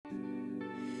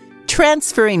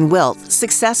Transferring wealth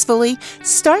successfully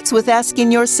starts with asking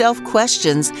yourself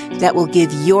questions that will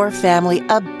give your family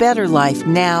a better life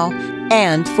now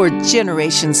and for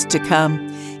generations to come.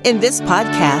 In this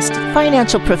podcast,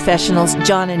 financial professionals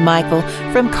John and Michael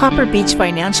from Copper Beech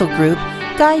Financial Group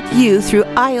guide you through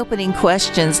eye-opening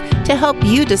questions to help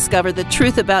you discover the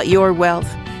truth about your wealth.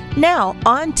 Now,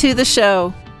 on to the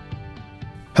show.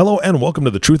 Hello and welcome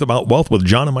to The Truth About Wealth with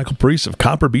John and Michael Priest of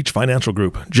Copper Beech Financial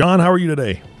Group. John, how are you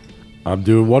today? I'm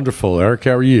doing wonderful. Eric,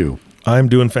 how are you? I'm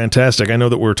doing fantastic. I know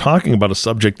that we're talking about a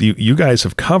subject that you guys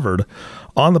have covered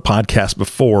on the podcast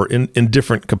before in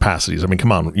different capacities. I mean,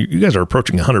 come on, you guys are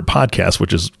approaching 100 podcasts,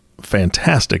 which is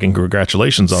fantastic, and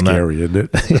congratulations on that. Scary, isn't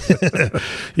it?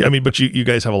 Yeah, I mean, but you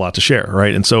guys have a lot to share,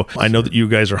 right? And so I know that you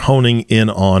guys are honing in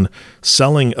on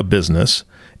selling a business,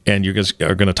 and you guys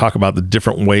are going to talk about the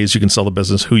different ways you can sell the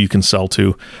business, who you can sell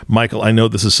to. Michael, I know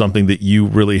this is something that you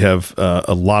really have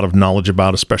a lot of knowledge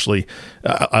about, especially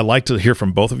I like to hear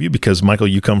from both of you because, Michael,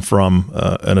 you come from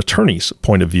an attorney's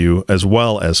point of view as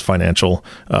well as financial,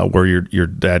 where your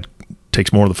dad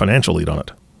takes more of the financial lead on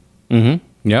it.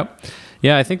 Mm-hmm. Yep.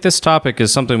 Yeah, I think this topic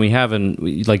is something we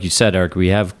haven't, like you said, Eric, we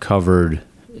have covered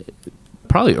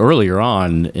probably earlier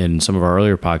on in some of our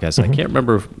earlier podcasts. Mm-hmm. I can't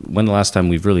remember when the last time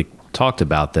we've really talked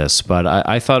about this, but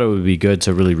I thought it would be good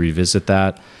to really revisit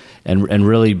that and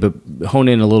really hone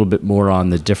in a little bit more on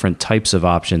the different types of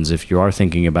options. If you are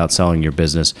thinking about selling your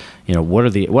business, you know,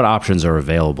 what options are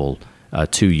available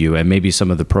to you, and maybe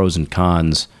some of the pros and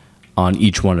cons on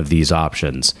each one of these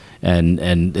options. And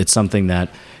it's something that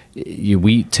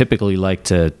we typically like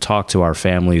to talk to our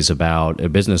families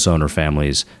about, business owner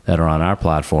families that are on our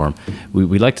platform.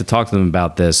 We like to talk to them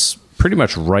about this pretty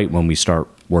much right when we start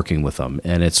working with them.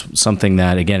 And it's something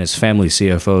that, again, as family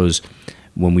CFOs,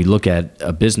 when we look at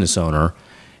a business owner,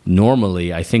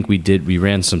 normally, I think we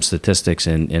ran some statistics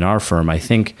in our firm. I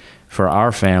think for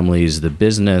our families, the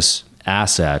business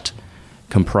asset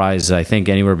comprised, I think,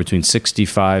 anywhere between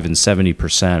 65 and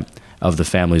 70% of the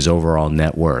family's overall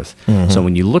net worth. Mm-hmm. So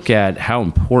when you look at how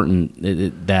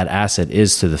important that asset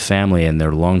is to the family and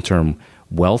their long-term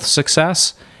wealth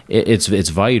success, it's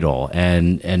vital,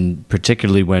 and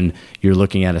particularly when you're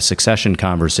looking at a succession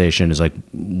conversation, is like,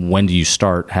 when do you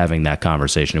start having that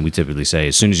conversation? And we typically say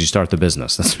as soon as you start the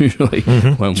business. That's usually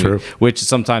when which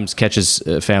sometimes catches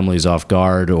families off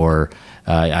guard. Or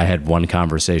I had one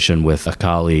conversation with a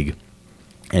colleague,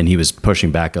 and he was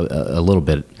pushing back a little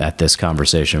bit at this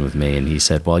conversation with me. And he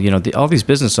said, well, you know, all these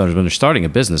business owners, when they're starting a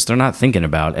business, they're not thinking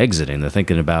about exiting. They're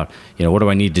thinking about, you know, what do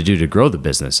I need to do to grow the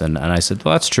business? And I said,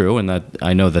 well, that's true. And that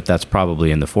I know that that's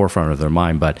probably in the forefront of their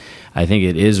mind. But I think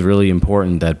it is really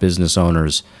important that business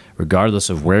owners, regardless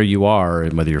of where you are,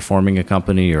 and whether you're forming a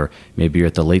company or maybe you're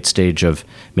at the late stage of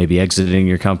maybe exiting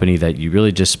your company, that you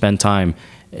really just spend time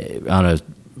on a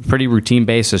pretty routine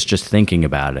basis just thinking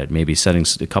about it, maybe setting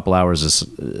a couple hours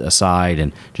aside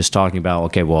and just talking about,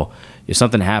 okay, well, if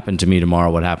something happened to me tomorrow,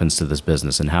 what happens to this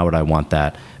business, and how would I want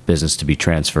that business to be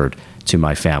transferred to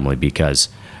my family, because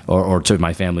or to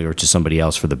my family or to somebody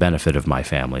else for the benefit of my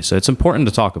family. So it's important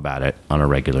to talk about it on a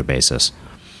regular basis.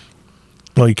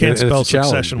 Well, you can't spell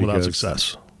succession without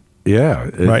success.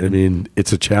 Yeah, right. I mean,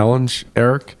 it's a challenge,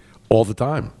 Eric, all the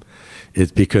time.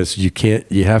 It's because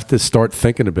you have to start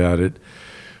thinking about it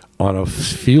on a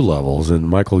few levels, and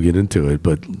Michael will get into it,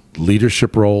 but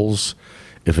leadership roles,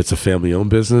 if it's a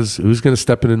family-owned business, who's going to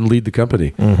step in and lead the company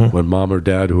when mom or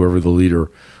dad, whoever the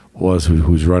leader was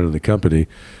who's running the company,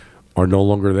 are no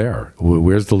longer there?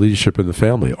 Where's the leadership in the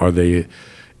family? Are they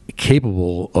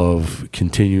capable of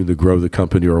continuing to grow the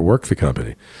company or work the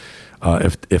company?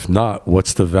 If not,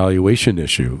 what's the valuation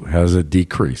issue? Has it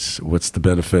decreased? What's the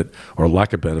benefit or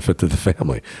lack of benefit to the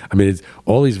family? I mean, it's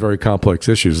all these very complex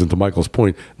issues. And to Michael's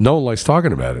point, no one likes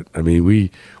talking about it. I mean,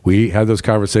 we have those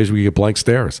conversations. We get blank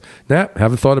stares.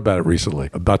 Haven't thought about it recently.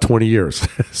 About 20 years.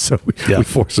 So we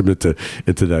force them into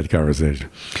that conversation.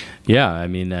 Yeah, I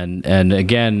mean, and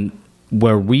again,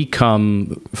 where we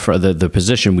come for the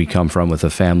position we come from with a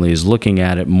family is looking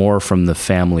at it more from the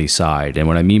family side. And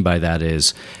what I mean by that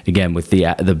is, again, with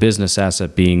the business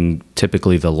asset being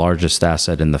typically the largest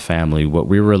asset in the family, what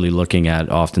we're really looking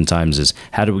at oftentimes is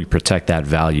how do we protect that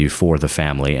value for the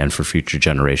family and for future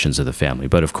generations of the family.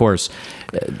 But of course,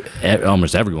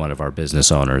 almost every one of our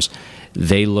business owners,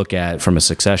 they look at, from a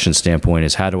succession standpoint,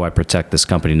 is how do I protect this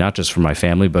company, not just for my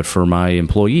family, but for my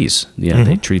employees. You know,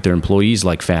 they treat their employees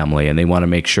like family, and they want to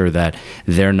make sure that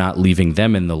they're not leaving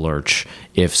them in the lurch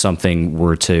if something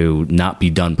were to not be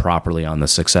done properly on the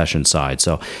succession side.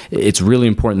 So it's really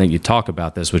important that you talk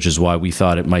about this, which is why we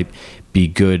thought it might be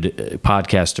good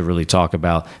podcast to really talk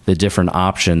about the different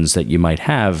options that you might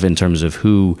have in terms of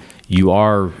who you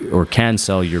are or can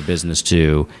sell your business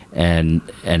to, and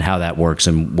how that works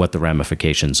and what the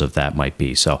ramifications of that might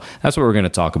be. So that's what we're going to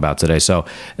talk about today. So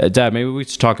Dad, maybe we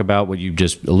should talk about what you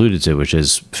just alluded to, which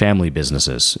is family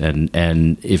businesses.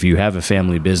 And if you have a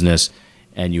family business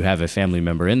and you have a family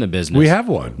member in the business. We have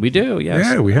one. We do, yes.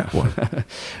 Yeah, we have one.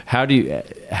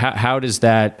 How does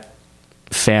that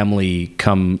family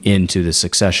come into the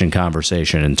succession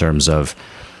conversation in terms of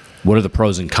what are the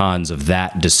pros and cons of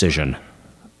that decision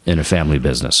in a family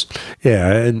business?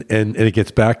 Yeah, and it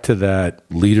gets back to that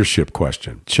leadership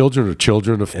question. Children are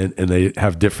children, and they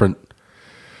have different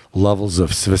levels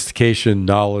of sophistication,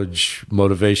 knowledge,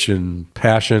 motivation,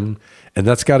 passion, and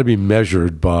that's got to be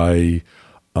measured by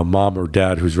a mom or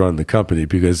dad who's running the company,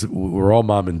 because we're all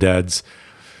mom and dads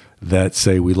that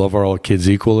say we love all our kids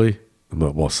equally.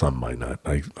 Well, some might not.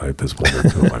 There's one or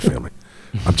two in my family.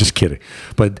 I'm just kidding.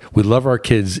 But we love our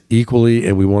kids equally,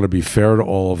 and we want to be fair to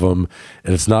all of them.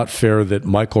 And it's not fair that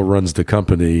Michael runs the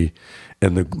company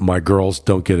and my girls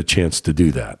don't get a chance to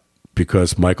do that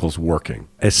because Michael's working.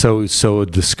 And so a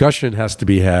discussion has to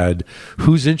be had.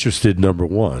 Who's interested, number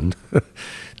one,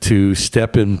 to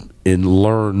step in and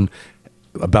learn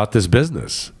about this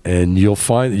business? And you'll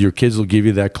find that your kids will give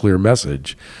you that clear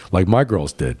message, like my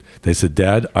girls did. They said,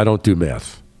 Dad, I don't do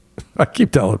math. I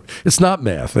keep telling them, it's not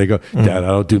math. They go, Dad, I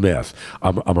don't do math.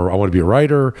 I want to be a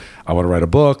writer. I want to write a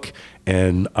book,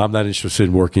 and I'm not interested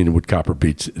in working with Copper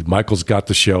Beats. Michael's got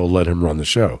the show. Let him run the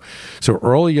show. So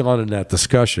early on in that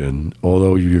discussion,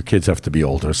 although your kids have to be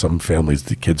older, some families,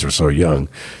 the kids are so young,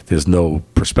 there's no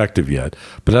perspective yet.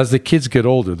 But as the kids get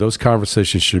older, those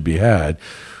conversations should be had.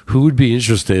 Who would be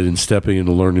interested in stepping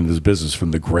into learning this business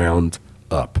from the ground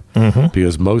up?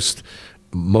 Because most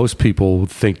people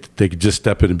think they could just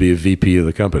step in and be a VP of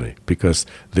the company because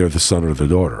they're the son or the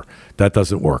daughter. That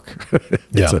doesn't work.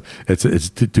 It's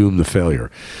doomed to failure.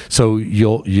 So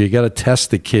you got to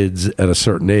test the kids at a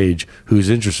certain age who's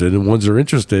interested, and ones that are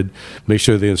interested, make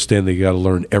sure they understand they got to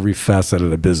learn every facet of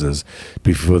the business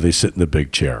before they sit in the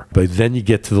big chair. But then you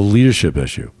get to the leadership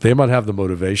issue. They might have the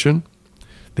motivation,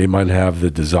 they might have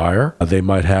the desire, they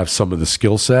might have some of the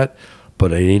skill set,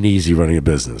 but it ain't easy running a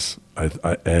business.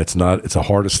 It's the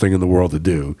hardest thing in the world to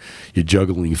do. You're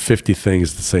juggling 50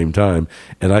 things at the same time.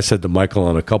 And I said to Michael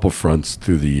on a couple fronts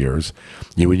through the years,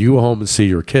 when you go home and see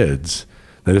your kids,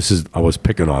 now I was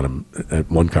picking on him at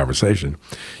one conversation,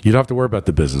 you don't have to worry about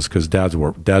the business because dad's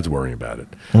worrying about it.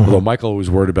 Although Michael always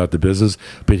worried about the business,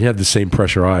 but he had the same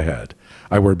pressure I had.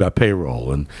 I worried about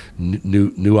payroll and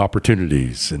new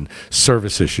opportunities and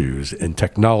service issues and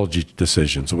technology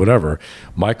decisions or whatever.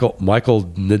 Michael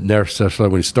necessarily,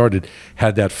 when he started,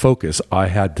 had that focus. I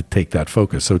had to take that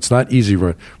focus. So it's not easy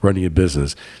running a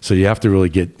business. So you have to really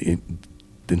get in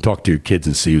and talk to your kids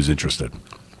and see who's interested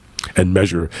and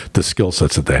measure the skill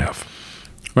sets that they have.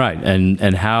 Right.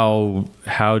 And how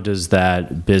does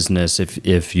that business,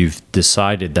 if you've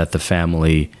decided that the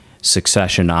family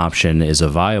succession option is a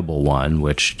viable one,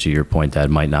 which to your point,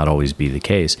 that might not always be the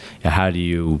case, how do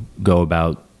you go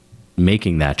about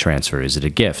making that transfer? Is it a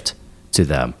gift to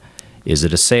them? Is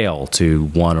it a sale to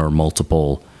one or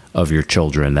multiple of your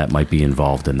children that might be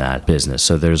involved in that business?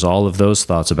 So there's all of those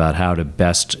thoughts about how to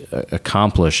best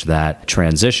accomplish that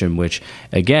transition, which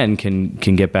again can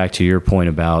get back to your point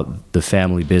about the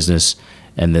family business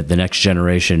and that the next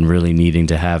generation really needing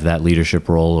to have that leadership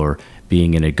role or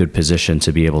being in a good position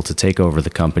to be able to take over the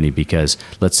company. Because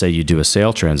let's say you do a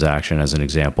sale transaction as an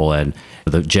example, and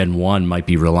the Gen 1 might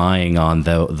be relying on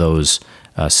those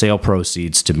sale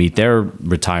proceeds to meet their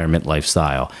retirement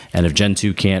lifestyle. And if Gen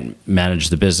 2 can't manage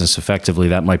the business effectively,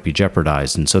 that might be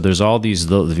jeopardized. And so there's all these,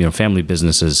 family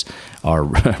businesses are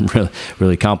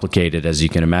really complicated, as you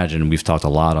can imagine. And we've talked a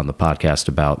lot on the podcast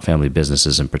about family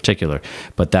businesses in particular.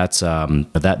 But that's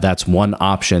one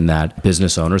option that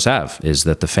business owners have, is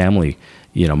that the family,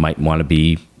 might want to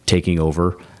be taking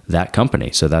over that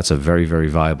company. So that's a very, very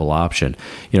viable option.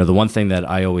 The one thing that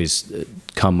I always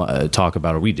talk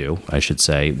about, or we do, I should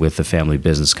say, with the family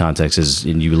business context is,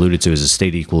 and you alluded to, is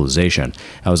estate equalization.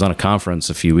 I was on a conference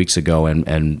a few weeks ago,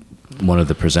 and one of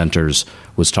the presenters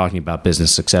was talking about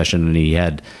business succession, and he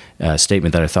had a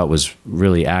statement that I thought was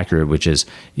really accurate, which is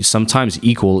sometimes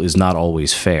equal is not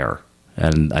always fair.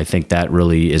 And I think that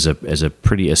really is a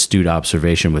pretty astute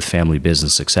observation with family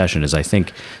business succession, is I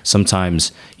think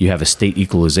sometimes you have estate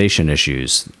equalization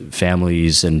issues.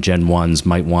 Families and Gen 1s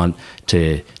might want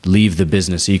to leave the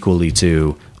business equally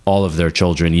to all of their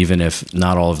children, even if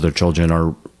not all of their children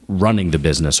are running the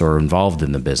business or involved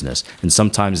in the business. And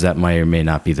sometimes that may or may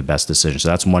not be the best decision. So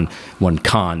that's one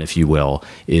con, if you will,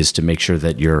 is to make sure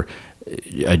that you're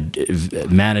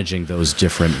managing those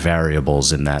different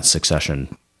variables in that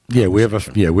succession. Yeah, we have a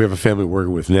family we're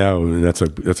working with now, and that's a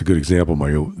good example,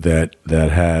 Michael, that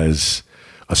has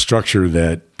a structure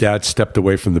that dad stepped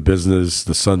away from the business,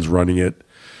 the son's running it,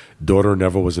 daughter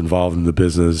never was involved in the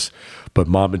business, but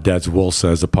mom and dad's will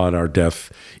says upon our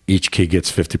death, each kid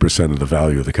gets 50% of the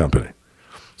value of the company.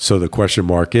 So the question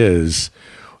mark is,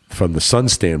 from the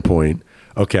son's standpoint,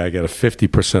 okay, I got a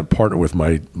 50% partner with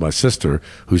my sister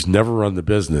who's never run the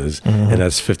business and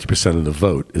has 50% of the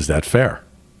vote. Is that fair?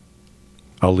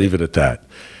 I'll leave it at that.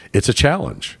 It's a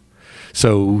challenge.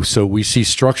 So we see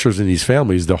structures in these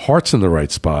families, the heart's in the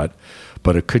right spot,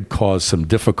 but it could cause some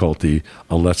difficulty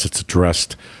unless it's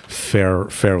addressed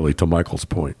fairly, to Michael's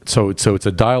point. So it's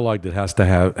a dialogue that has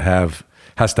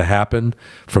to happen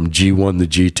from G1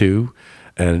 to G2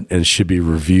 and should be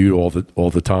reviewed all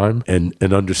the time and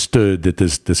understood that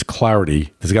there's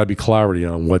clarity. There's got to be clarity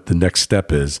on what the next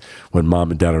step is when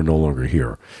mom and dad are no longer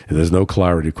here. If there's no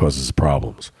clarity, it causes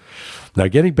problems. Now,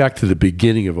 getting back to the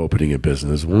beginning of opening a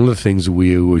business, one of the things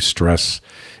we always stress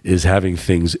is having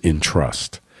things in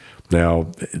trust.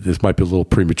 Now, this might be a little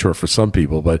premature for some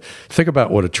people, but think about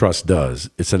what a trust does.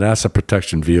 It's an asset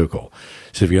protection vehicle.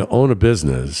 So if you own a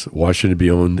business, why shouldn't it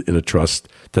be owned in a trust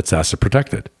that's asset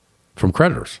protected from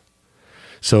creditors?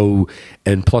 So,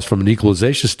 and plus from an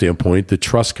equalization standpoint, the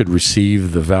trust could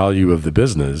receive the value of the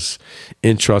business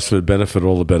in trust for the benefit of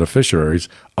all the beneficiaries,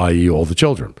 i.e. all the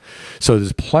children. So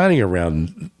there's planning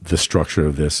around the structure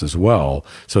of this as well.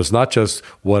 So it's not just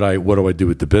what do I do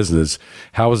with the business?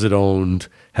 How is it owned?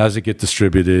 How does it get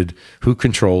distributed? Who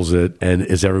controls it? And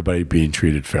is everybody being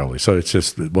treated fairly? So it's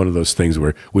just one of those things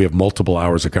where we have multiple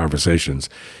hours of conversations.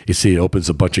 You see, it opens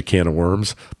a bunch of can of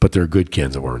worms, but they're good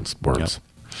cans of worms. Yep.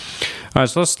 All right,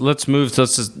 so let's move.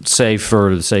 Let's just say,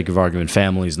 for the sake of argument,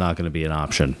 family is not going to be an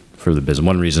option for the business.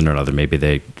 One reason or another,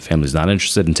 maybe family's not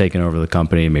interested in taking over the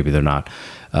company. Maybe they're not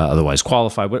otherwise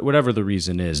qualified. Whatever the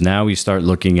reason is, now we start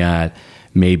looking at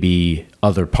maybe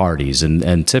other parties,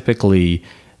 and typically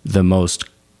the most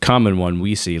common one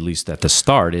we see, at least at the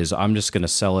start, is I'm just going to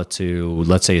sell it to,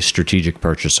 let's say, a strategic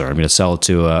purchaser. I'm going to sell it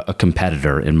to a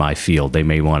competitor in my field. They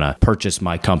may want to purchase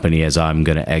my company as I'm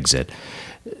going to exit.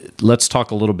 Let's talk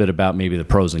a little bit about maybe the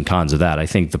pros and cons of that. I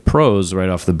think the pros right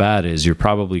off the bat is you're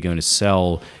probably going to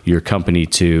sell your company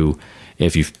to,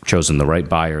 if you've chosen the right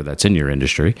buyer that's in your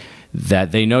industry,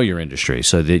 that they know your industry,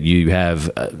 so that you have,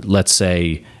 let's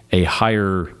say, a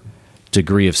higher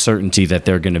degree of certainty that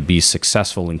they're going to be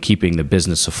successful in keeping the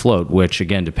business afloat, which,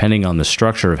 again, depending on the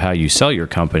structure of how you sell your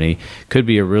company, could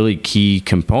be a really key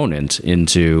component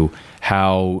into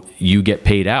how you get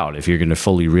paid out if you're going to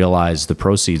fully realize the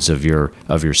proceeds of your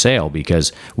sale,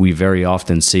 because we very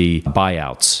often see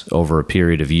buyouts over a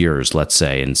period of years, let's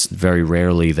say, and it's very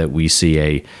rarely that we see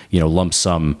a lump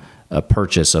sum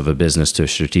purchase of a business to a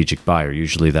strategic buyer.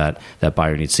 Usually that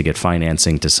buyer needs to get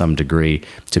financing to some degree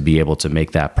to be able to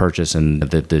make that purchase, and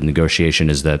the negotiation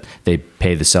is that they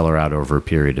pay the seller out over a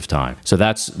period of time. So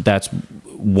that's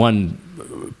one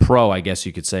pro, I guess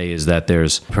you could say, is that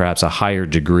there's perhaps a higher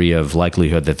degree of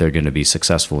likelihood that they're going to be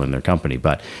successful in their company.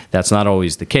 But that's not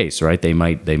always the case, right? They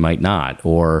might not,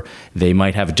 or they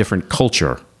might have a different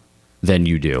culture than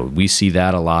you do. We see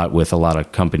that a lot with a lot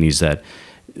of companies that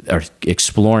are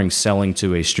exploring selling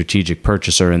to a strategic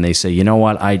purchaser, and they say, you know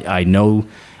what, I know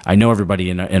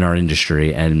everybody in our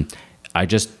industry, and I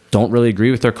just don't really agree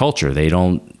with their culture. They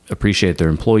don't appreciate their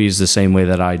employees the same way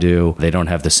that I do. They don't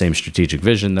have the same strategic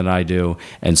vision that I do.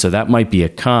 And so that might be a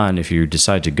con if you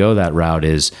decide to go that route,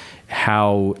 is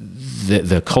how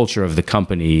the culture of the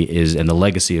company is and the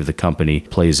legacy of the company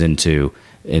plays into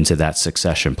that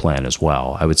succession plan as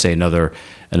well. I would say another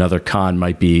con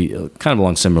might be kind of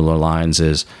along similar lines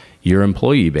is your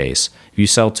employee base. If you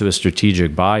sell to a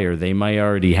strategic buyer, they might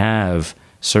already have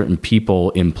certain people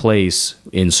in place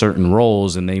in certain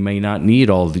roles, and they may not need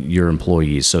all your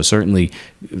employees. So certainly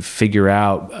figure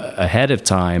out ahead of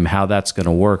time how that's going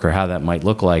to work or how that might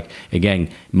look like. Again,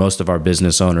 most of our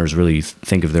business owners really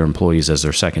think of their employees as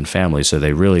their second family, so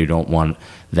they really don't want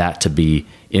that to be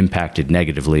impacted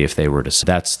negatively if they were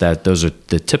to. Those are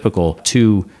the typical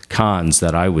two cons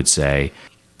that I would say.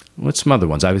 What's some other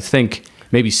ones? I would think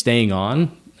maybe staying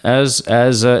on as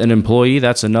an employee,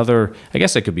 that's another. I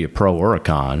guess that could be a pro or a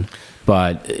con.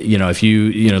 But if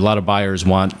a lot of buyers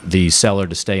want the seller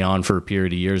to stay on for a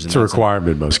period of years. It's a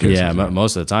requirement in most cases. Yeah,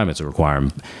 most of the time it's a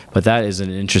requirement. But that is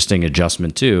an interesting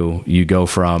adjustment too. You go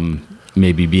from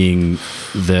maybe being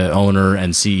the owner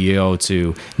and CEO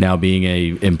to now being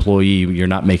a employee. You're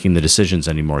not making the decisions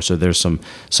anymore. So there's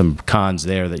some cons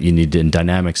there that you need, and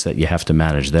dynamics that you have to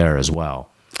manage there as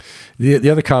well.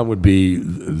 The other con would be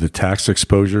the tax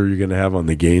exposure you're going to have on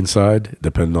the gain side,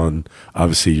 depending on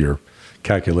obviously your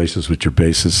calculations with your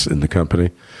basis in the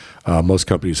company. Most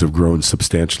companies have grown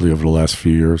substantially over the last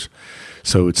few years.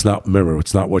 So it's not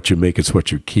what you make, it's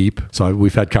what you keep. So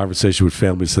we've had conversations with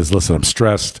families that says, listen, I'm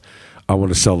stressed. I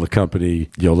want to sell the company.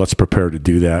 Let's prepare to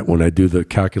do that. When I do the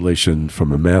calculation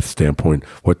from a math standpoint,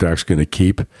 what they're actually going to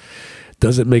keep,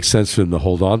 does it make sense for them to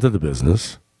hold on to the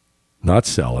business, not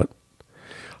sell it,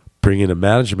 bring in a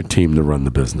management team to run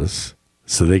the business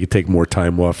so they can take more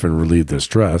time off and relieve their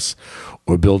stress,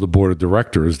 or build a board of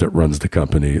directors that runs the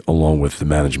company along with the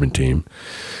management team,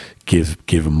 give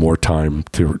them more time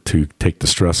to take the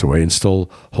stress away and still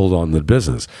hold on to the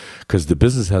business. Because the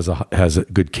business has a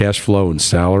good cash flow and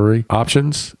salary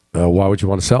options. Why would you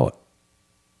want to sell it?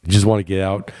 You just want to get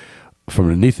out from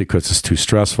underneath it because it's too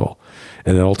stressful.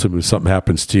 And then ultimately, if something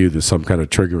happens to you, there's some kind of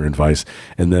trigger advice,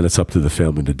 and then it's up to the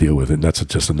family to deal with it. And that's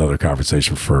just another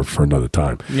conversation for another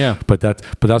time. Yeah. But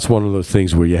that's one of those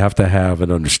things where you have to have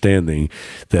an understanding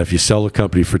that if you sell a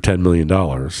company for $10 million,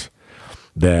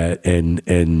 that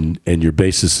and your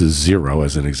basis is zero,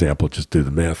 as an example, just do the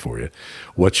math for you.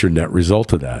 What's your net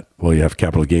result of that? Well, you have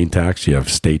capital gain tax, you have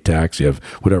state tax, you have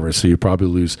whatever. So you probably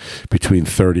lose between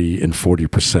 30 and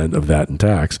 40% of that in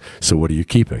tax. So what are you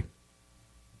keeping?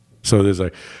 So there's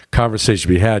a conversation to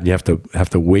be had, and you have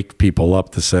to wake people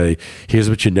up to say, here's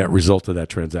what your net result of that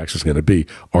transaction is going to be.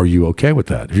 Are you okay with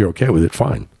that? If you're okay with it,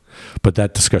 fine. But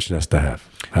that discussion has to happen.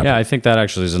 Yeah, I think that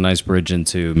actually is a nice bridge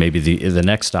into maybe the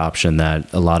next option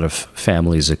that a lot of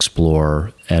families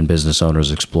explore and business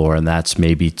owners explore, and that's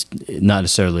maybe not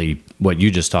necessarily what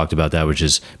you just talked about, that which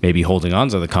is maybe holding on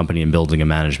to the company and building a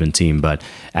management team, but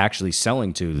actually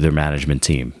selling to their management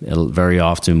team. Very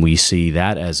often we see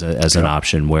that as an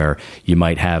option where you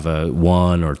might have a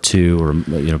one or two or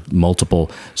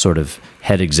multiple sort of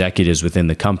head executives within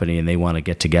the company, and they want to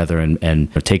get together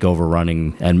and take over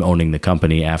running and owning the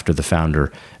company after the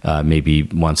founder maybe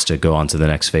wants to go on to the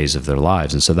next phase of their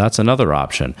lives. And so that's another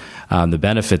option. The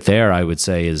benefit there, I would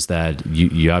say, is that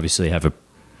you obviously have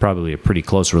probably a pretty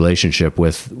close relationship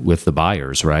with the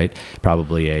buyers, right?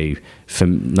 Probably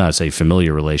not to say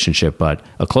familiar relationship, but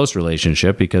a close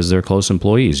relationship because they're close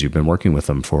employees. You've been working with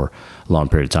them for a long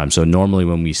period of time. So normally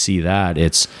when we see that,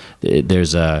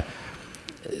 there's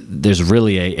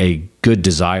really a good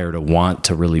desire to want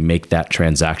to really make that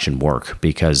transaction work,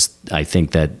 because I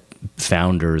think that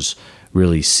founders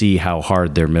really see how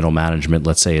hard their middle management,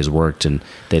 let's say, has worked, and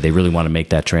they really want to make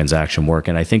that transaction work.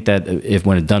 And I think that if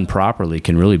when it's done properly,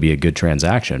 can really be a good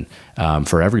transaction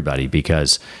for everybody,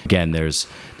 because again, there's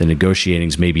the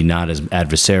negotiating's maybe not as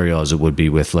adversarial as it would be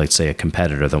with, let's say, a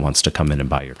competitor that wants to come in and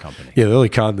buy your company. Yeah, the only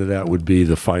con to that would be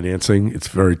the financing. It's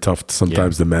very tough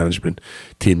sometimes the management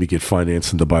team to get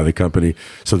financing to buy the company.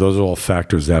 So those are all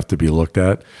factors that have to be looked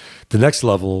at. The next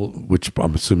level, which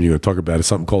I'm assuming you're going to talk about, is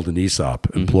something called an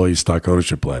ESOP, Employee Stock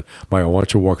Ownership Plan. Michael, why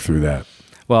don't you walk through that?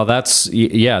 Well,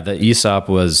 the ESOP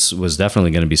was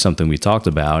definitely going to be something we talked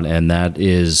about, and that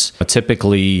is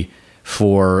typically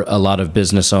for a lot of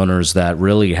business owners that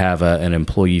really have an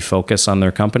employee focus on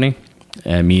their company,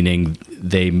 meaning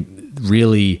they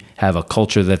really have a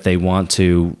culture that they want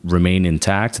to remain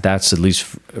intact. That's, at least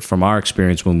from our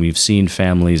experience, when we've seen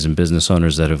families and business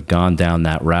owners that have gone down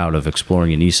that route of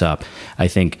exploring an ESOP, I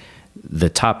think the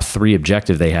top three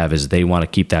objective they have is they want to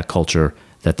keep that culture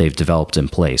that they've developed in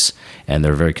place. And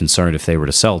they're very concerned if they were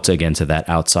to sell to that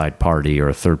outside party or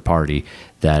a third party,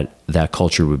 that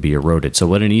culture would be eroded. So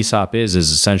what an ESOP is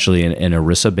essentially an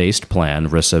ERISA-based plan,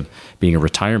 ERISA being a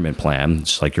retirement plan,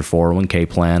 just like your 401k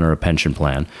plan or a pension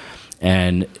plan.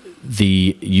 And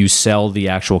you sell the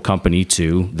actual company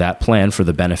to that plan for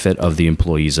the benefit of the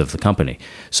employees of the company.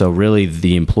 So really,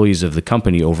 the employees of the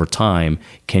company over time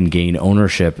can gain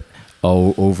ownership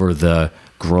over the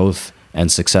growth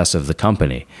and success of the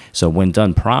company. So when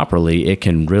done properly, it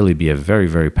can really be a very,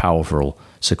 very powerful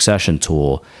succession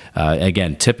tool.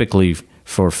 Again, typically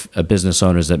for business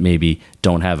owners that maybe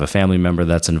don't have a family member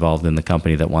that's involved in the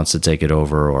company that wants to take it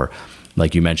over, or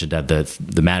like you mentioned, that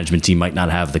the management team might not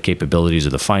have the capabilities or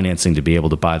the financing to be able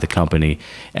to buy the company.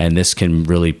 And this can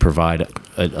really provide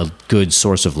a good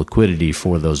source of liquidity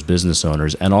for those business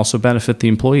owners and also benefit the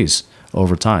employees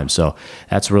over time. So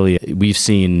that's really, we've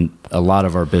seen a lot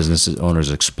of our business owners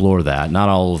explore that. Not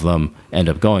all of them end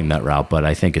up going that route, but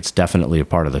I think it's definitely a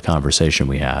part of the conversation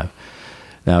we have.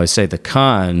 Now, I say the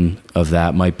con of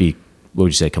that might be, what would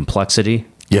you say, complexity?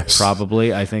 Yes.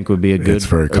 Probably, I think would be a good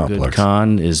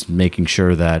con, is making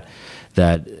sure that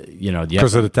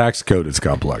because of the tax code, it's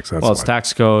complex. It's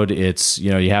tax code. It's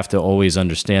you have to always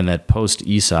understand that post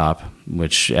ESOP,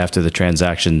 which after the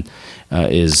transaction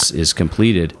is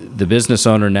completed, the business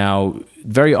owner now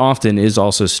very often is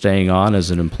also staying on as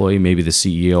an employee, maybe the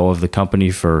CEO of the company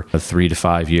for 3 to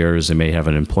 5 years. They may have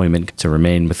an employment to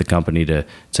remain with the company to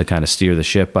kind of steer the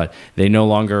ship, but they no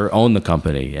longer own the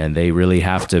company, and they really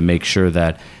have to make sure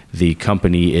that the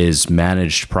company is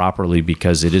managed properly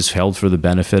because it is held for the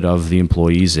benefit of the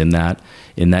employees in that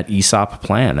ESOP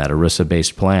plan, that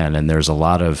ERISA-based plan, and there's a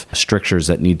lot of strictures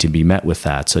that need to be met with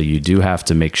that. So you do have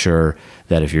to make sure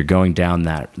that if you're going down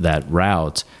that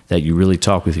route, that you really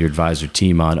talk with your advisor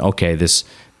team on, okay,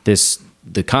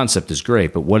 the concept is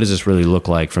great, but what does this really look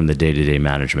like from the day-to-day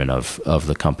management of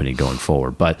the company going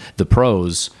forward? But the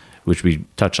pros, which we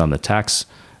touched on the tax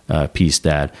piece,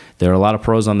 that there are a lot of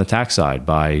pros on the tax side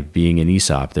by being an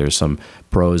ESOP. There's some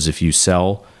pros if you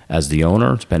sell as the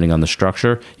owner, depending on the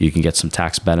structure. You can get some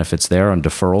tax benefits there on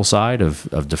deferral side of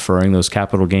deferring those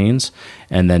capital gains.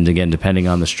 And then again, depending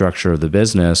on the structure of the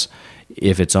business,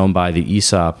 if it's owned by the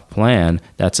ESOP plan,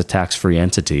 that's a tax-free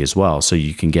entity as well. So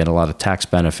you can get a lot of tax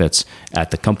benefits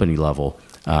at the company level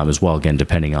as well, again,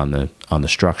 depending on the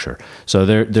structure. So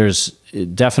there's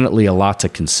definitely a lot to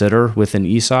consider with an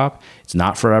ESOP. It's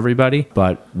not for everybody,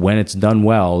 but when it's done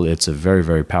well, it's a very,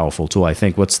 very powerful tool. I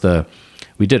think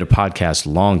we did a podcast a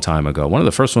long time ago. One of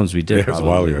the first ones we did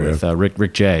with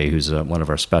Rick Jay, who's one of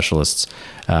our specialists.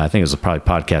 I think it was probably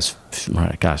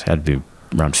podcast, had to be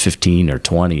around 15 or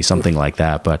 20, something like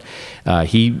that. But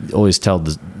he always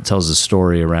tells the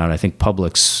story around, I think,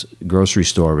 Publix grocery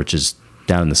store, which is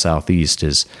down in the Southeast,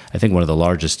 is I think one of the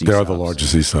largest ESOPs. They are the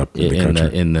largest ESOP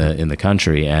in the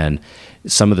country. And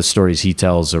some of the stories he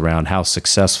tells around how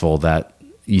successful that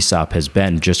ESOP has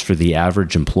been just for the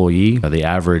average employee, the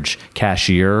average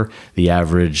cashier, the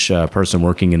average person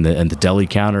working in the deli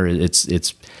counter.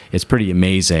 It's pretty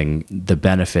amazing the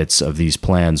benefits of these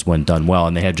plans when done well,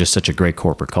 and they have just such a great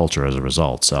corporate culture as a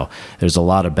result. So there's a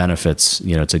lot of benefits,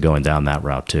 to going down that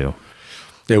route too.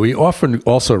 Yeah, we often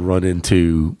also run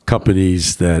into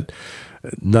companies that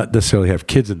not necessarily have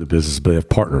kids in the business, but have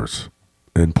partners.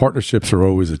 And partnerships are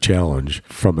always a challenge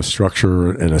from a structure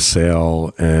and a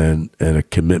sale and a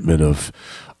commitment of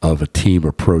a team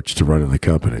approach to running the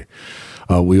company.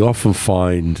 We often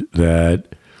find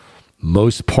that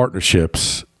most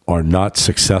partnerships are not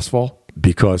successful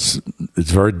because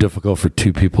it's very difficult for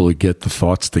two people to get the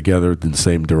thoughts together in the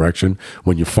same direction.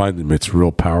 When you find them, it's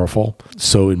real powerful.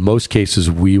 So in most cases,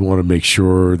 we want to make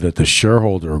sure that the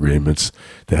shareholder agreements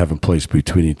they have in place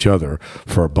between each other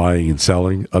for buying and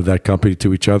selling of that company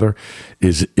to each other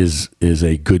is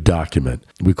a good document.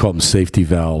 We call them safety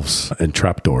valves and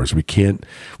trapdoors. We can't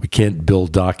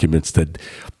build documents that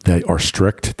are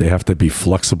strict. They have to be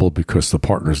flexible because the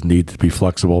partners need to be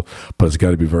flexible, but it's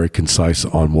got to be very concise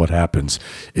on what happens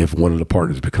if one of the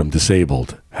partners become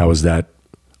disabled. How does that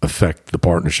affect the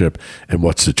partnership, and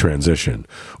what's the transition?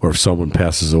 Or if someone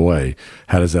passes away,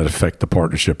 how does that affect the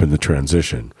partnership in the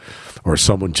transition? Or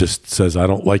someone just says, I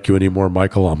don't like you anymore,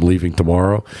 Michael, I'm leaving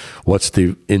tomorrow. What's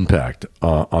the impact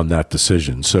on that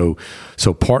decision? So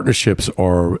partnerships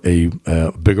are a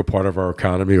bigger part of our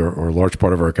economy or a large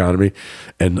part of our economy.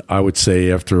 And I would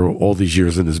say after all these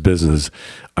years in this business,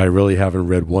 I really haven't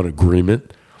read one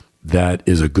agreement that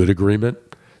is a good agreement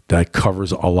that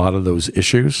covers a lot of those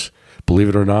issues. Believe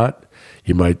it or not,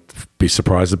 you might be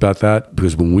surprised about that,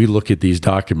 because when we look at these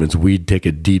documents, we take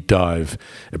a deep dive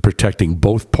at protecting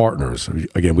both partners.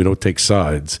 Again, we don't take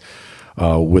sides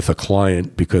with a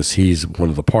client because he's one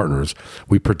of the partners.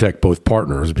 We protect both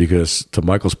partners because, to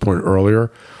Michael's point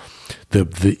earlier,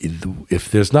 if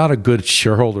there's not a good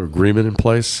shareholder agreement in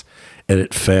place and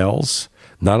it fails,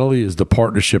 not only is the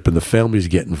partnership and the families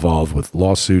get involved with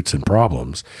lawsuits and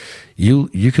problems,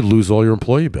 you could lose all your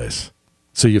employee base.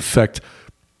 So you affect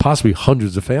possibly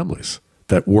hundreds of families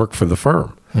that work for the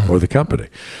firm or the company.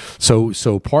 So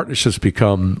partnerships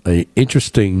become an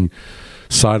interesting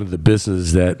side of the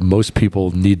business that most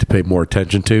people need to pay more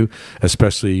attention to,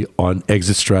 especially on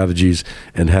exit strategies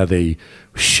and how they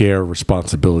share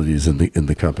responsibilities in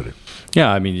the company.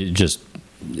 Yeah, I mean, just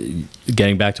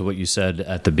getting back to what you said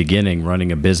at the beginning,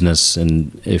 running a business,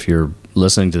 and if you're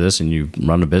listening to this and you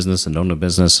run a business and own a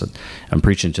business, I'm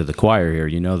preaching to the choir here,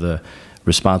 the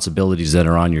responsibilities that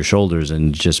are on your shoulders.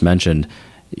 And just mentioned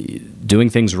doing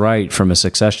things right from a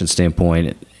succession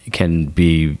standpoint can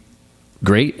be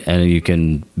great, and you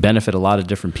can benefit a lot of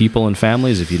different people and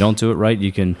families. If you don't do it right,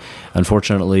 you can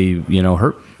unfortunately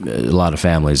hurt a lot of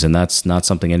families, and that's not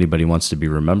something anybody wants to be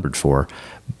remembered for.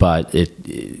 But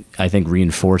it I think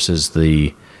reinforces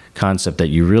the concept that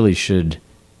you really should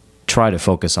try to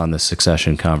focus on the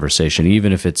succession conversation,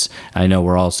 even if it's, I know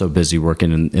we're all so busy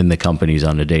working in the companies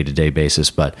on a day-to-day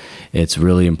basis, but it's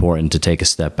really important to take a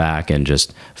step back and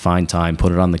just find time,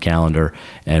 put it on the calendar,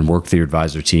 and work with your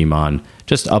advisor team on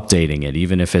just updating it,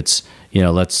 even if it's,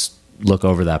 let's look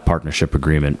over that partnership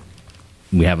agreement.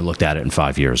 We haven't looked at it in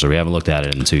 5 years, or we haven't looked at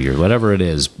it in 2 years, whatever it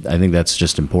is. I think that's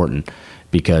just important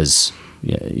because,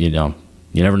 you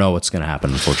never know what's going to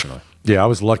happen, unfortunately. Yeah, I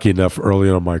was lucky enough early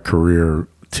on in my career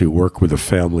to work with a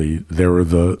family. They were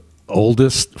the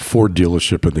oldest Ford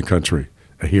dealership in the country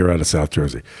here out of South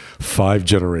Jersey. 5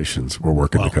 generations were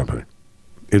working the company.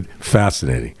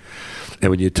 Fascinating.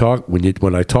 And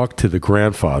when I talked to the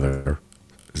grandfather,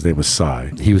 his name was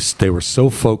Cy, they were so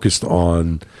focused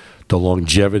on the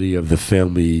longevity of the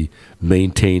family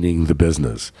maintaining the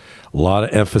business. A lot of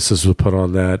emphasis was put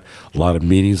on that. A lot of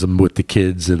meetings with the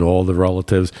kids and all the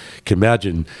relatives. You can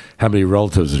imagine how many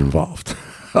relatives are involved.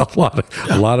 A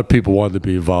lot of people wanted to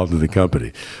be involved in the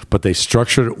company, but they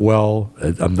structured it well.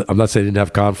 I'm not saying they didn't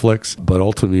have conflicts, but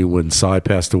ultimately, when Cy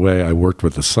passed away, I worked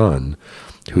with the son,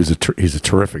 he's a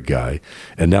terrific guy,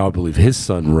 and now I believe his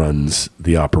son runs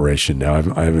the operation. Now they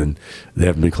haven't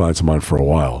been clients of mine for a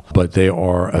while, but they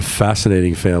are a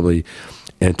fascinating family.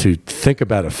 And to think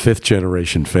about a 5th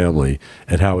generation family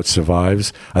and how it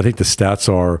survives, I think the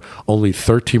stats are only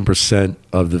 13%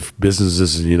 of the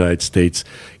businesses in the United States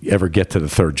ever get to the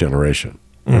 3rd generation.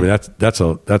 I mean, that's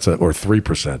or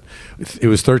 3%. It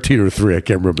was 13 or 3. I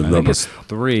can't remember the number. Think it's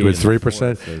 3. It was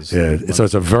 3%. Yeah, so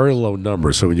it's a very low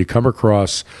number. So when you come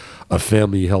across a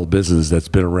family-held business that's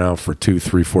been around for 2,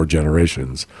 3, 4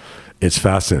 generations, it's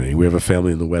fascinating. We have a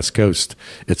family in the West Coast.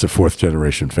 It's a 4th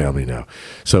generation family now.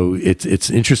 So it's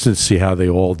interesting to see how they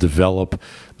all develop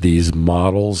these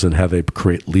models and how they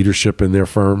create leadership in their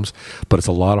firms. But it's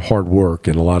a lot of hard work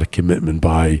and a lot of commitment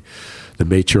by the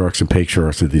matriarchs and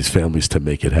patriarchs of these families to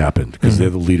make it happen, because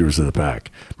they're the leaders of the pack.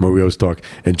 Remember, we always talk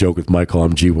and joke with Michael,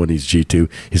 I'm G1, he's G2.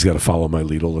 He's got to follow my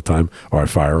lead all the time or I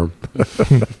fire him.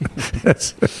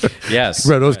 Yes. You've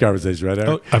read those conversations, right, Eric?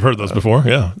 Oh, I've heard those before,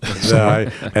 yeah.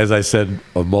 As I said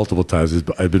multiple times,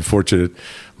 I've been fortunate.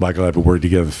 Michael and I have been working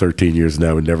together 13 years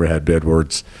now and never had bad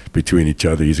words between each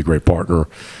other. He's a great partner.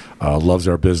 Loves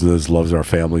our business, loves our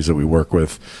families that we work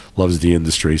with, loves the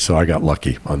industry. So I got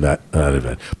lucky on that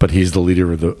event. But he's the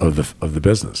leader of the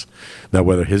business. Now,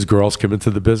 whether his girls come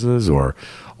into the business or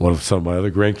one of some of my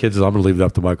other grandkids, I'm going to leave it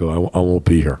up to Michael. I won't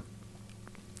be here.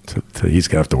 So he's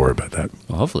going to have to worry about that.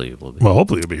 Well, hopefully you will be. Well,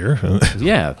 hopefully you'll be here.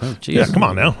 Yeah. Oh, geez. Yeah, come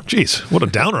on now. Jeez, what a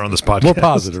downer on this podcast. More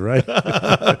positive, right?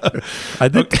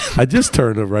 I just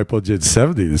turned a Ripo Gin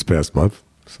 70 this past month.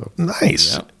 So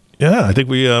Nice. Yeah, I think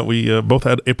we both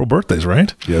had April birthdays,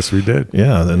 right? yes, we did.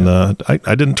 Yeah, and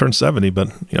I didn't turn 70,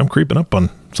 but I'm creeping up on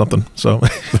something. So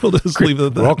we'll just leave it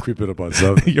at that. We're all creeping up on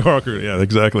something. You're all creeping, yeah,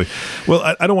 exactly.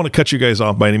 Well, I don't want to cut you guys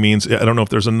off by any means. I don't know if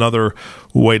there's another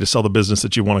way to sell the business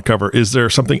that you want to cover. Is there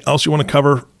something else you want to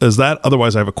cover? Is that?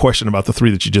 Otherwise, I have a question about the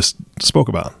 3 that you just spoke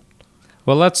about.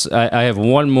 Well, I have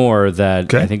one more that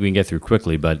Okay. I think we can get through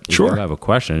quickly, but if Sure. you have a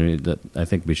question, I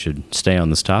think we should stay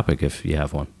on this topic if you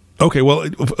have one. Okay, well,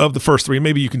 of the first 3,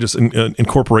 maybe you can just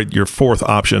incorporate your 4th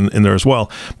option in there as well.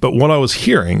 But what I was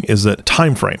hearing is that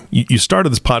time frame. You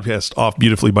started this podcast off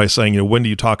beautifully by saying, when do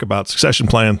you talk about succession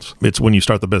plans? It's when you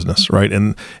start the business, right?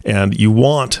 And you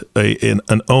want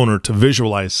an owner to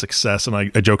visualize success. And I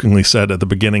jokingly said at the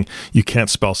beginning, you can't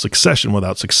spell succession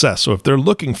without success. So if they're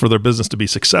looking for their business to be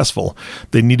successful,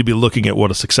 they need to be looking at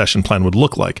what a succession plan would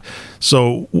look like.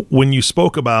 So when you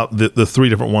spoke about the 3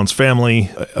 different ones, family,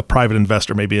 a private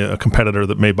investor, maybe a competitor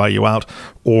that may buy you out,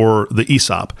 or the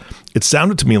ESOP, it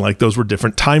sounded to me like those were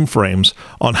different time frames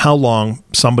on how long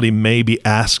somebody may be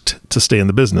asked to stay in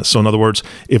the business. So in other words,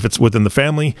 if it's within the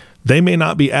family, they may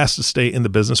not be asked to stay in the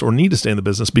business or need to stay in the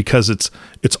business because it's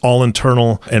all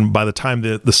internal, and by the time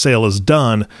the sale is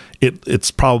done,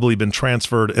 it's probably been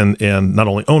transferred, and not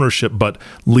only ownership but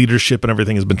leadership and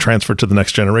everything has been transferred to the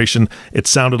next generation. It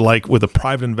sounded like with a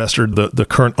private investor, the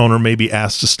current owner may be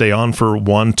asked to stay on for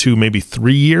 1, 2, maybe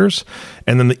 3 years,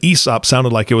 and then the ESOP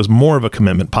sounded like it was more of a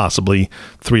commitment, possibly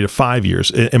 3 to 5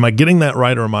 years. Am I getting that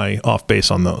right, or am I off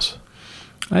base on those?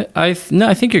 I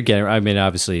think you're getting. I mean,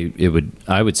 obviously,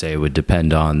 I would say it would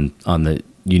depend on the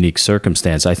unique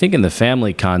circumstance. I think in the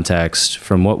family context,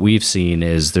 from what we've seen,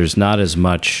 is there's not as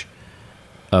much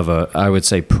of I would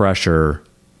say, pressure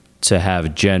to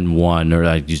have Gen 1, or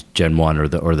I use Gen 1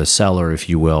 or the seller, if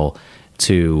you will,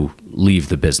 to leave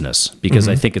the business, because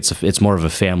I think it's more of a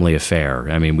family affair.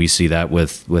 I mean, we see that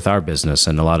with our business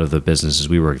and a lot of the businesses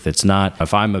we work with. It's not,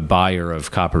 if I'm a buyer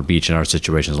of Copper Beech, and our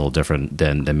situation is a little different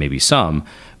than maybe some,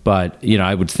 but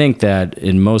I would think that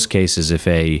in most cases, if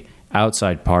a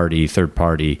outside party, third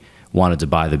party, wanted to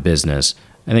buy the business,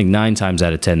 I think 9 times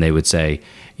out of 10 they would say,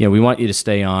 we want you to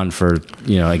stay on for,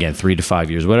 again, 3 to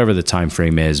 5 years, whatever the time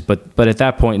frame is. But at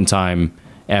that point in time,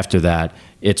 after that,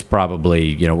 it's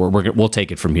probably, we'll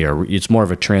take it from here. It's more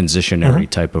of a transitionary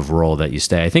type of role that you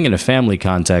stay. I think in a family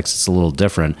context, it's a little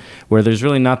different, where there's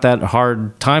really not that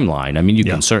hard timeline. I mean, you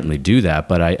can certainly do that,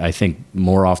 but I think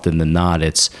more often than not,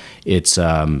 it's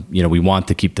we want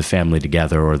to keep the family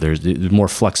together, or there's more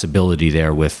flexibility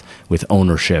there with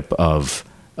ownership of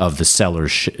the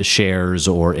seller's shares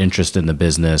or interest in the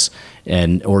business,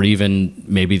 or even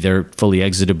maybe they're fully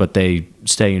exited, but they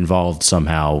stay involved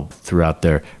somehow throughout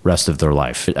their rest of their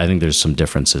life. I think there's some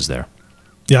differences there.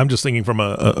 Yeah, I'm just thinking from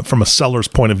a seller's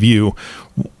point of view,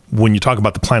 when you talk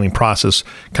about the planning process,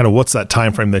 kind of what's that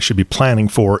time frame they should be planning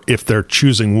for if they're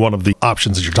choosing one of the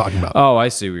options that you're talking about? Oh, I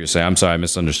see what you're saying. I'm sorry, I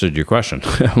misunderstood your question.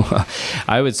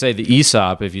 I would say the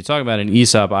ESOP, if you talk about an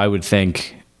ESOP, I would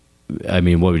think,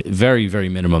 very, very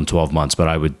minimum 12 months, but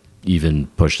I would even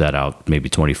push that out maybe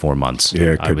 24 months.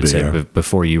 Yeah, it could I would say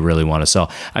before you really want to sell.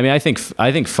 I mean, I think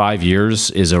 5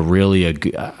 years is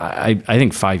I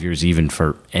think 5 years even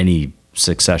for any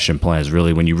succession plan is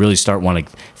really, when you really start wanting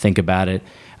to think about it,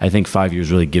 I think 5 years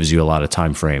really gives you a lot of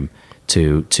time frame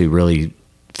to really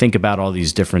think about all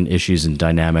these different issues and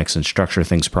dynamics and structure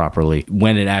things properly.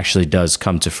 When it actually does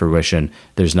come to fruition,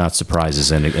 there's not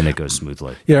surprises and it goes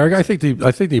smoothly. Yeah, I think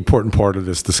the important part of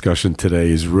this discussion today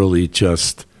is really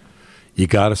just, you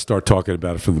got to start talking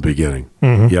about it from the beginning.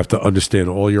 You have to understand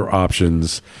all your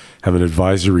options, have an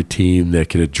advisory team that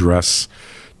can address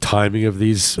timing of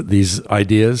these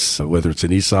ideas, whether it's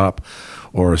an ESOP,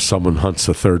 or someone hunts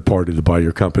a third party to buy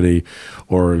your company,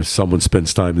 or someone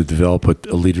spends time to develop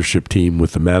a leadership team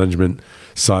with the management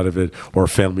side of it, or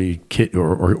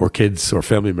or kids or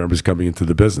family members coming into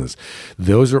the business.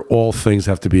 Those are all things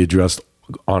that have to be addressed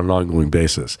on an ongoing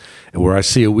basis. And where I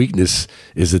see a weakness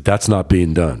is that that's not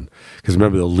being done. Because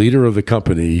remember, the leader of the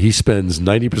company, he spends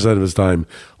 90% of his time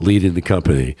leading the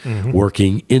company,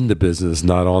 working in the business,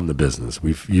 not on the business.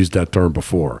 We've used that term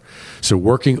before. So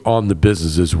working on the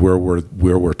business is where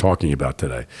we're talking about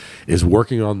today, is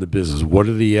working on the business. What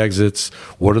are the exits?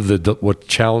 What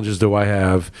challenges do I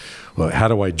have? How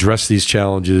do I address these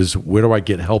challenges? Where do I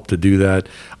get help to do that?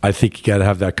 I think you got to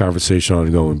have that conversation on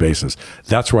an ongoing basis.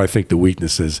 That's where I think the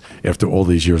weakness is after all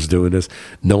these years doing this.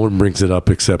 No one brings it up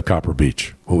except Copper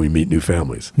Beech when we meet new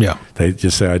families. Yeah. They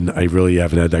just say, I really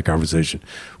haven't had that conversation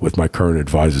with my current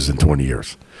advisors in 20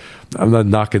 years. I'm not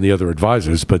knocking the other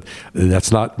advisors, but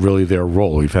that's not really their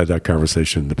role. We've had that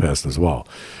conversation in the past as well.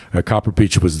 Copper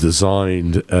Beech was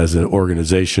designed as an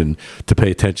organization to pay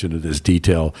attention to this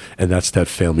detail, and that's that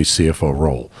family CFO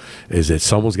role, is that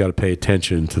someone's got to pay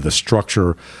attention to the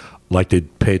structure, like they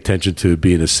pay attention to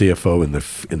being a CFO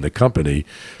in the company,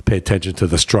 pay attention to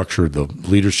the structure, the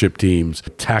leadership teams,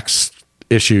 tax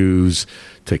issues,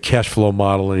 to cash flow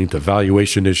modeling, to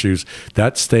valuation issues.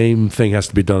 That same thing has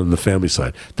to be done on the family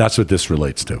side. That's what this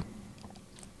relates to.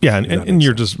 Yeah, and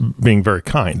you're just being very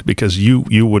kind, because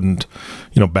you wouldn't,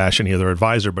 bash any other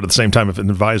advisor. But at the same time, if an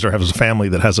advisor has a family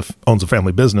that owns a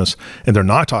family business and they're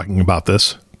not talking about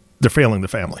this, they're failing the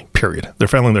family, period. They're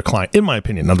failing their client, in my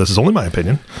opinion. Now, this is only my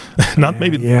opinion. Not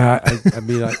maybe. Yeah,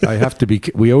 I have to be,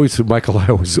 Michael,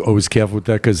 I was always careful with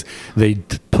that, because they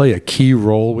play a key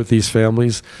role with these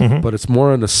families, but it's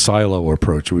more on a silo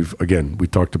approach. We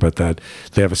talked about that.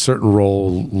 They have a certain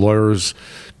role. Lawyers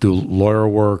do lawyer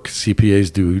work,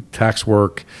 CPAs do tax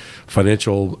work,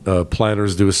 financial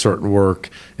planners do a certain work,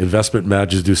 investment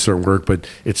managers do certain work, but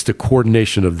it's the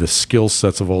coordination of the skill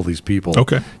sets of all these people,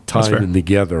 tying them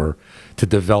together to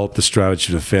develop the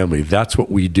strategy of the family. That's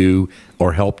what we do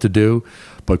or help to do.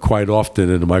 But quite often,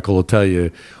 and Michael will tell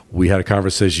you, we had a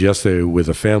conversation yesterday with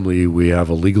a family. We have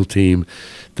a legal team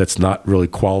that's not really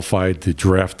qualified to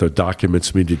draft the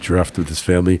documents we need to draft with this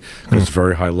family, because it's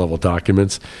very high level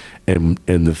documents. And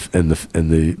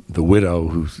the widow,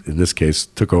 who in this case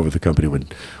took over the company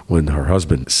when her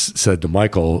husband said to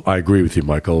Michael, "I agree with you,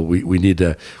 Michael. We need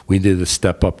to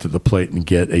step up to the plate and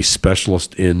get a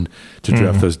specialist in to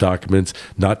draft those documents,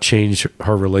 not change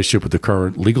her relationship with the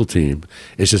current legal team.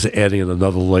 It's just adding in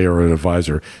another layer of an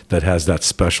advisor that has that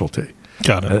specialty."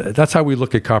 Got it. That's how we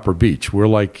look at Copper Beech. We're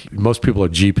like, most people are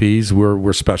GPs.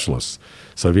 We're specialists.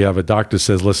 So if you have a doctor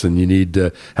says, listen, you need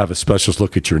to have a specialist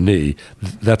look at your knee,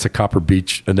 that's a Copper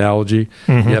Beech analogy.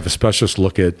 You have a specialist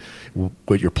look at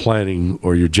what your planning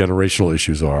or your generational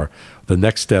issues are. The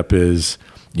next step is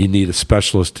you need a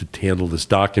specialist to handle this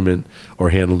document or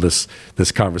handle this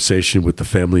conversation with the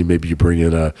family. Maybe you bring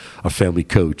in a family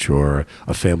coach or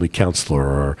a family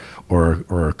counselor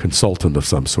or a consultant of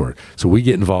some sort. So we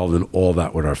get involved in all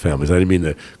that with our families. I didn't mean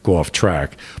to go off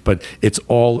track, but it's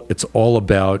all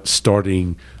about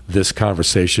starting this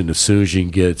conversation as soon as you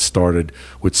can get it started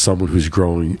with someone who's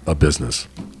growing a business.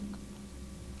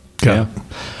 Yeah.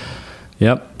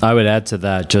 Yep. I would add to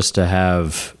that, just to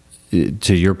have,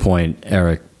 to your point,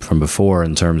 Eric, from before,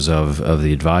 in terms of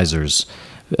the advisors,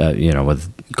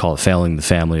 with call it failing the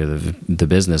family or the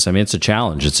business. I mean, it's a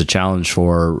challenge. It's a challenge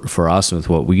for us with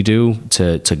what we do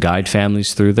to guide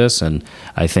families through this. And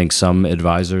I think some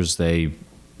advisors, they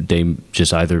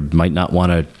just either might not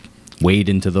want to wade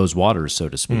into those waters, so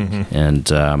to speak.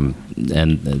 Mm-hmm.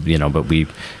 But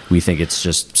we think it's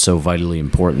just so vitally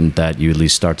important that you at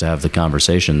least start to have the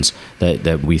conversations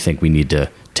that we think we need to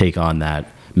take on that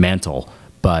mantle.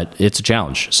 But it's a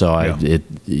challenge. So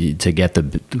to get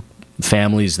the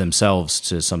families themselves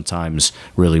to sometimes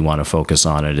really want to focus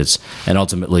on it. And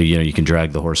ultimately, you can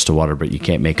drag the horse to water, but you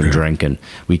can't make him drink. And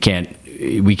we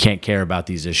can't care about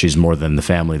these issues more than the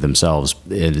family themselves.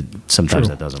 Sometimes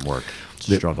that doesn't work. It's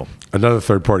a struggle. Another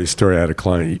third-party story, I had a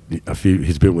client,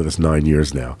 he's been with us 9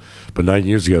 years now, but 9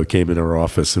 years ago came in our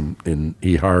office and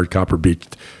he hired Copper Beech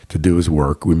to do his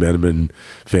work. We met him in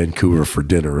Vancouver for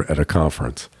dinner at a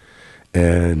conference.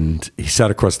 And he sat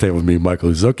across the table with me, Michael.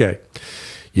 He says, okay,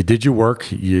 you did your work.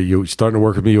 You started to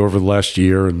work with me over the last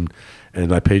year, and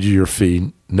I paid you your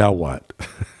fee. Now what?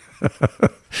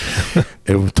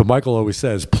 And to Michael always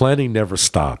says, planning never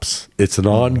stops. It's an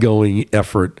ongoing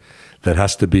effort that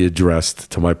has to be addressed.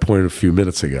 To my point a few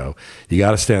minutes ago, you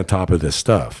got to stay on top of this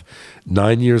stuff.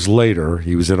 9 years later,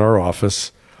 he was in our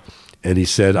office, and he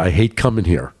said, I hate coming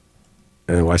here.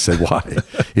 And I said, why?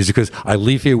 He said, because I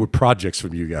leave here with projects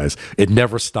from you guys. It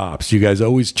never stops. You guys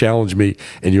always challenge me,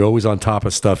 and you're always on top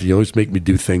of stuff. You always make me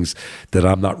do things that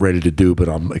I'm not ready to do, but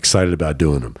I'm excited about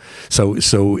doing them. So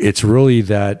it's really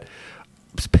that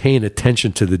paying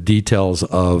attention to the details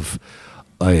of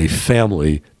a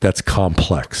family that's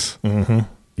complex. Mm-hmm.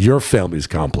 Your family's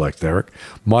complex, Eric.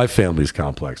 My family's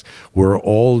complex. We're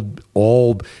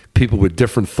all people with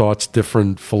different thoughts,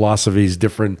 different philosophies,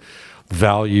 different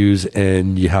values,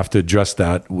 and you have to address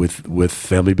that with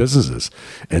family businesses.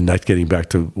 And that's getting back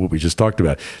to what we just talked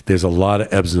about. There's a lot of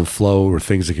ebbs and flow or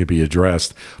things that can be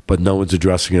addressed, but no one's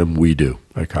addressing them. We do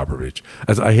at Copper Beech.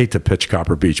 As I hate to pitch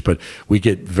Copper Beech, but we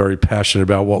get very passionate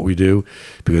about what we do,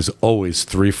 because always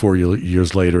 3-4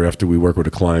 years later, after we work with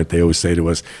a client, they always say to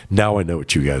us, now I know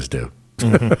what you guys do.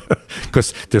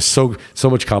 Because there's so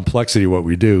much complexity in what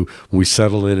we do. When we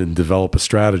settle in and develop a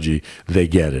strategy, they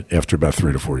get it after about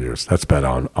 3 to 4 years. That's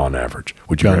about on average.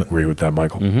 Would you agree with that,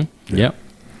 Michael? Mm-hmm. Yeah,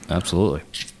 absolutely.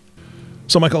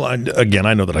 So, Michael, I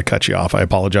know that I cut you off. I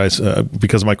apologize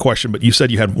because of my question, but you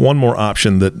said you had one more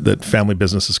option that family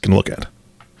businesses can look at.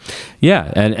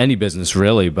 Yeah, and any business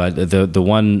really, but the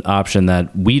one option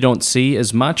that we don't see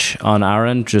as much on our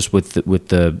end, just with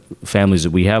the families that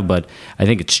we have, but I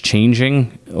think it's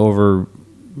changing over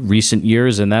recent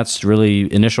years, and that's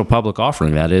really initial public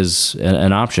offering. That is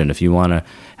an option. If you want to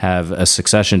have a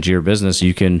succession to your business,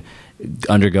 you can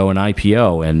undergo an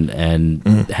IPO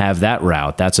and have that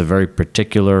route. That's a very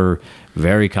particular,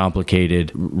 very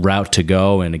complicated route to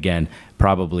go, and again,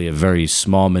 probably a very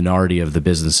small minority of the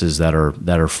businesses that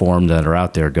are formed, that are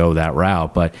out there, go that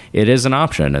route. But it is an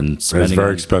option, and it's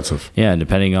very expensive. Yeah, and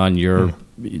depending on your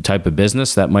type of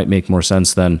business, that might make more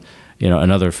sense than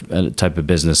another type of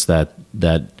business that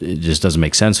it just doesn't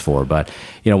make sense for. But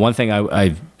one thing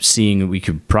I've seen, I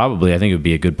think it would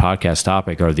be a good podcast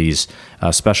topic, are these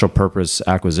special purpose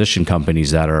acquisition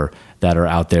companies that are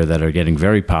out there that are getting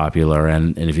very popular.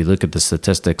 And if you look at the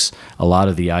statistics, a lot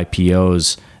of the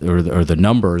IPOs or the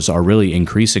numbers are really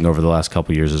increasing over the last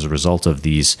couple of years as a result of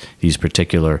these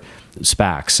particular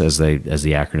SPACs, as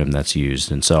the acronym that's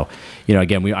used. And so,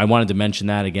 again, I wanted to mention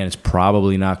that. Again, it's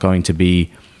probably not going to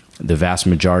be the vast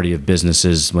majority of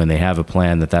businesses when they have a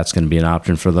plan that's going to be an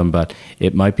option for them, but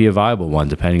it might be a viable one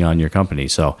depending on your company.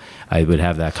 So I would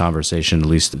have that conversation, at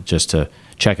least just to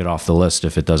check it off the list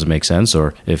if it doesn't make sense,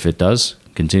 or if it does,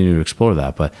 continue to explore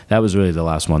that. But that was really the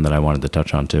last one that I wanted to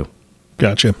touch on too.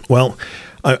 Gotcha. Well,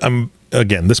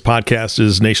 Again, this podcast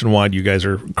is nationwide. You guys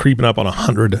are creeping up on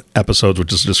 100 episodes,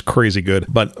 which is just crazy good.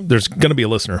 But there's going to be a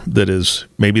listener that is,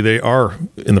 maybe they are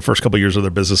in the first couple of years of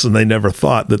their business and they never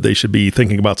thought that they should be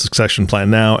thinking about succession plan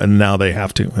now, and now they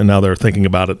have to, and now they're thinking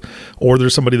about it. Or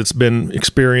there's somebody that's been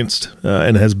experienced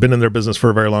and has been in their business for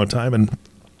a very long time, and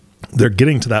they're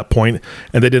getting to that point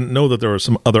and they didn't know that there were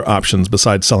some other options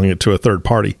besides selling it to a third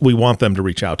party. We want them to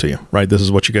reach out to you, right? This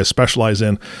is what you guys specialize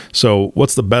in. So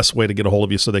what's the best way to get a hold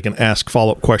of you so they can ask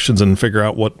follow-up questions and figure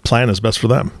out what plan is best for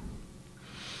them?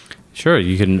 Sure.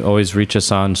 You can always reach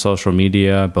us on social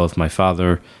media. Both my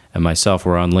father and myself,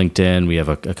 we're on LinkedIn. We have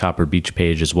a Copper Beech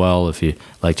page as well. If you'd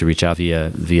like to reach out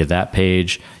via that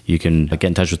page, you can get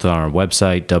in touch with us on our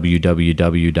website,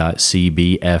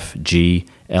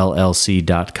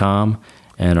 www.cbfgllc.com.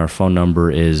 And our phone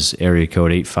number is area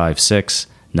code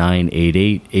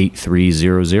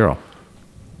 856-988-8300.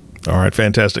 All right,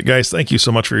 fantastic. Guys, thank you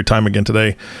so much for your time again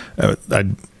today.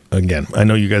 I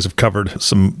know you guys have covered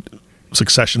some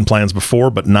succession plans before,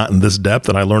 but not in this depth,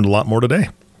 and I learned a lot more today.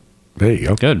 There you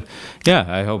go. Good. Yeah,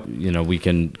 I hope we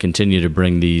can continue to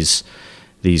bring these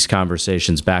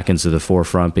conversations back into the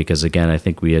forefront, because again, I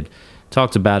think we had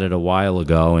talked about it a while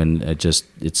ago, and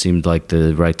it seemed like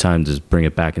the right time to bring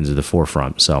it back into the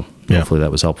forefront. So hopefully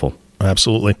that was helpful.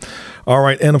 Absolutely. All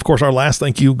right. And of course, our last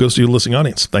thank you goes to you, listening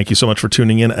audience. Thank you so much for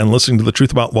tuning in and listening to the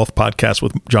Truth About Wealth podcast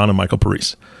with John and Michael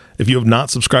Parise. If you have not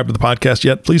subscribed to the podcast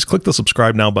yet, please click the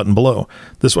subscribe now button below.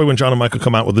 This way, when John and Michael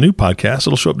come out with a new podcast,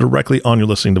 it'll show up directly on your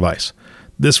listening device.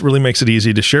 This really makes it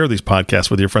easy to share these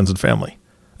podcasts with your friends and family.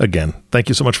 Again, thank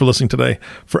you so much for listening today.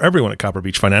 For everyone at Copper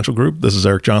Beech Financial Group, this is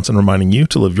Eric Johnson reminding you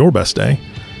to live your best day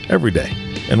every day.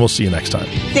 And we'll see you next time.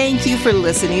 Thank you for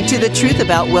listening to the Truth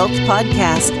About Wealth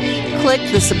podcast. Click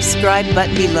the subscribe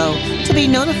button below to be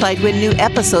notified when new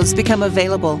episodes become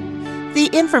available. The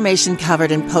information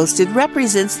covered and posted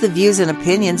represents the views and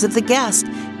opinions of the guest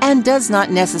and does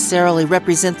not necessarily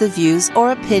represent the views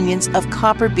or opinions of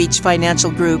Copper Beech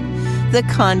Financial Group. The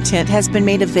content has been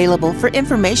made available for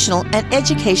informational and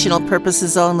educational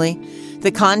purposes only.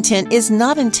 The content is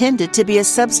not intended to be a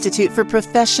substitute for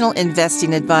professional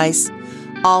investing advice.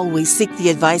 Always seek the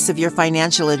advice of your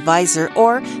financial advisor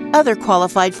or other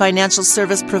qualified financial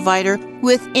service provider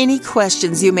with any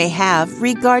questions you may have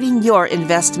regarding your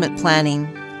investment planning.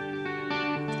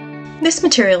 This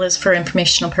material is for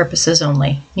informational purposes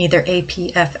only. Neither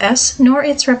APFS nor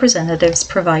its representatives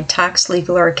provide tax,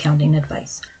 legal, or accounting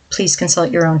advice. Please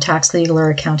consult your own tax, legal, or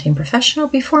accounting professional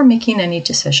before making any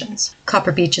decisions.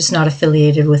 Copper Beech is not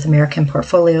affiliated with American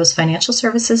Portfolios Financial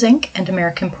Services, Inc. and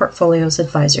American Portfolios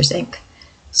Advisors, Inc.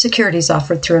 Securities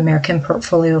offered through American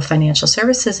Portfolio Financial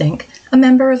Services, Inc., a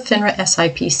member of FINRA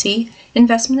SIPC,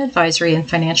 investment advisory and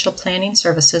financial planning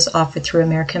services offered through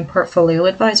American Portfolio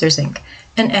Advisors, Inc.,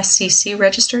 an SCC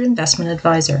registered investment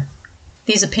advisor.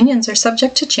 These opinions are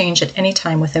subject to change at any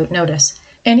time without notice.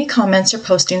 Any comments or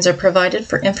postings are provided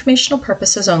for informational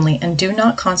purposes only and do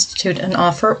not constitute an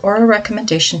offer or a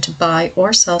recommendation to buy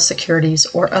or sell securities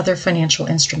or other financial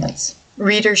instruments.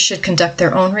 Readers should conduct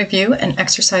their own review and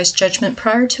exercise judgment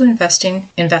prior to investing.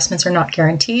 Investments are not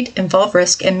guaranteed, involve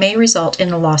risk, and may result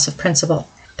in a loss of principal.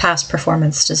 Past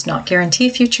performance does not guarantee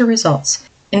future results.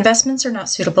 Investments are not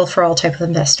suitable for all types of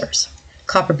investors.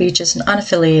 Copper Beech is an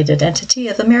unaffiliated entity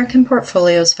of American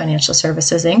Portfolios Financial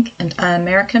Services, Inc. and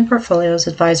American Portfolios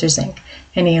Advisors, Inc.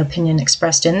 Any opinion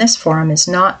expressed in this forum is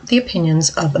not the opinions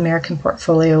of American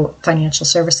Portfolio Financial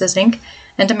Services, Inc.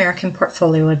 and American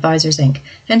Portfolio Advisors, Inc.,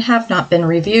 and have not been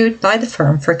reviewed by the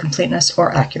firm for completeness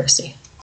or accuracy.